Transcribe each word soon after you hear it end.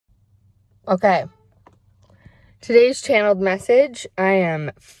Okay. Today's channeled message, I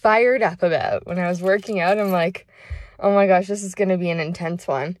am fired up about. When I was working out, I'm like, oh my gosh, this is going to be an intense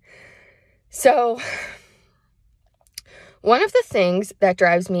one. So, one of the things that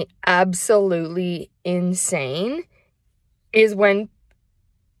drives me absolutely insane is when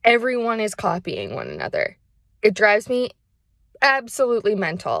everyone is copying one another. It drives me absolutely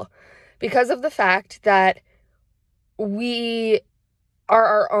mental because of the fact that we are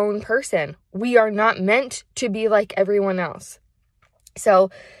our own person. We are not meant to be like everyone else.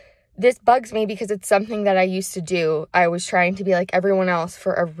 So this bugs me because it's something that I used to do. I was trying to be like everyone else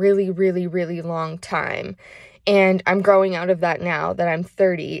for a really, really, really long time. And I'm growing out of that now that I'm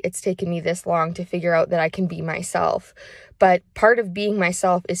 30. It's taken me this long to figure out that I can be myself. But part of being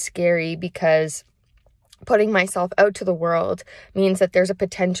myself is scary because putting myself out to the world means that there's a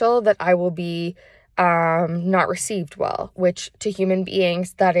potential that I will be not received well, which to human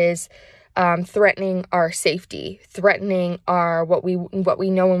beings, that is threatening our safety, threatening our what we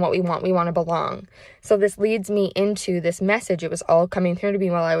know and what we want. We want to belong. So this leads me into this message. It was all coming through to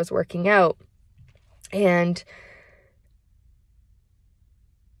me while I was working out. And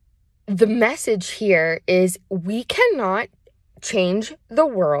the message here is we cannot change the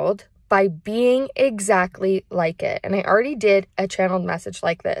world by being exactly like it. And I already did a channeled message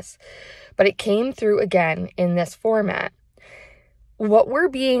like this, but it came through again in this format. What we're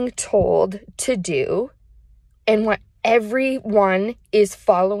being told to do and what everyone is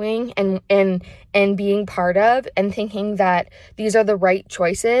following and being part of and thinking that these are the right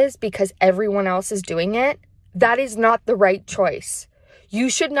choices because everyone else is doing it, that is not the right choice. You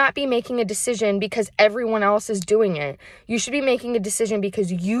should not be making a decision because everyone else is doing it. You should be making a decision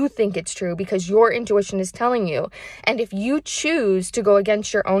because you think it's true, because your intuition is telling you. And if you choose to go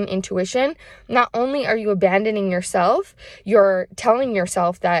against your own intuition, not only are you abandoning yourself, you're telling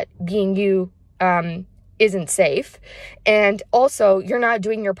yourself that being you isn't safe. And also, you're not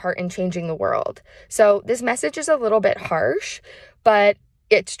doing your part in changing the world. So this message is a little bit harsh, but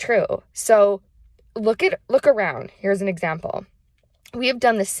it's true. So look around. Here's an example. We have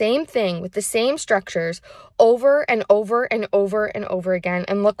done the same thing with the same structures over and over and over and over again.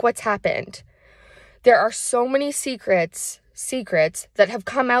 And look what's happened. There are so many secrets that have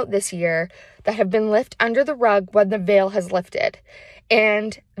come out this year that have been lifted under the rug when the veil has lifted.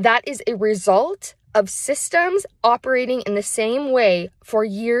 And that is a result of systems operating in the same way for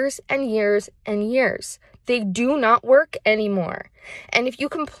years and years and years. They do not work anymore. And if you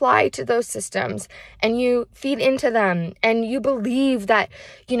comply to those systems and you feed into them and you believe that,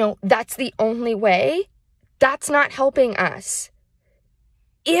 that's the only way, that's not helping us.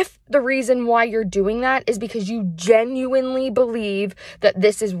 If the reason why you're doing that is because you genuinely believe that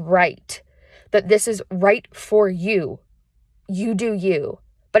this is right for you, you do you.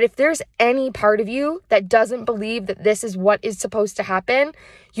 But if there's any part of you that doesn't believe that this is what is supposed to happen,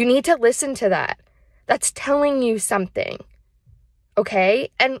 you need to listen to that. That's telling you something. Okay?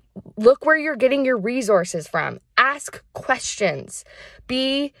 And look where you're getting your resources from. Ask questions.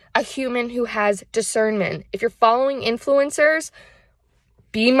 Be a human who has discernment. If you're following influencers,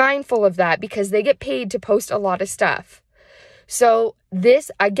 be mindful of that because they get paid to post a lot of stuff. So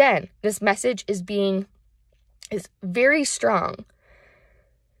this message is very strong.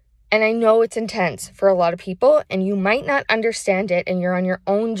 And I know it's intense for a lot of people and you might not understand it and you're on your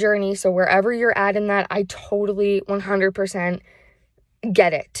own journey. So wherever you're at in that, I totally 100%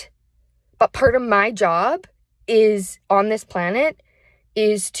 get it. But part of my job is on this planet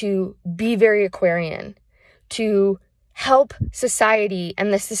is to be very Aquarian, to help society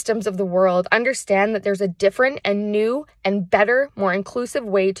and the systems of the world understand that there's a different and new and better, more inclusive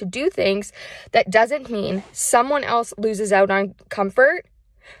way to do things that doesn't mean someone else loses out on comfort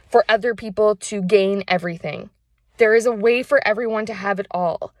for other people to gain everything. There is a way for everyone to have it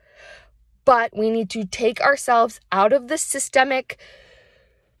all. But we need to take ourselves out of the systemic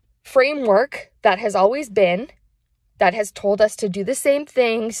framework that has always been, that has told us to do the same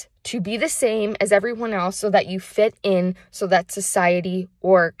things, to be the same as everyone else so that you fit in, so that society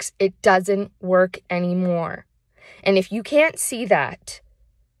works. It doesn't work anymore. And if you can't see that,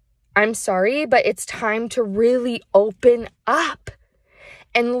 I'm sorry, but it's time to really open up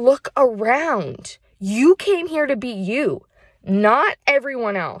and look around. You came here to be you, not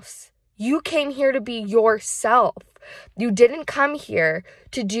everyone else. You came here to be yourself. You didn't come here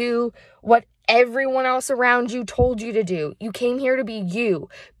to do what everyone else around you told you to do. You came here to be you.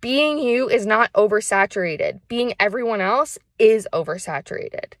 Being you is not oversaturated. Being everyone else is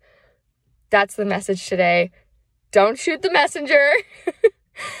oversaturated. That's the message today. Don't shoot the messenger.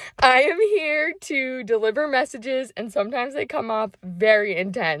 I am here to deliver messages, and sometimes they come off very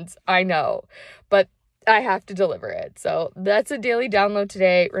intense. I know, but I have to deliver it. So that's a daily download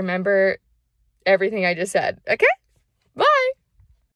today. Remember everything I just said, okay?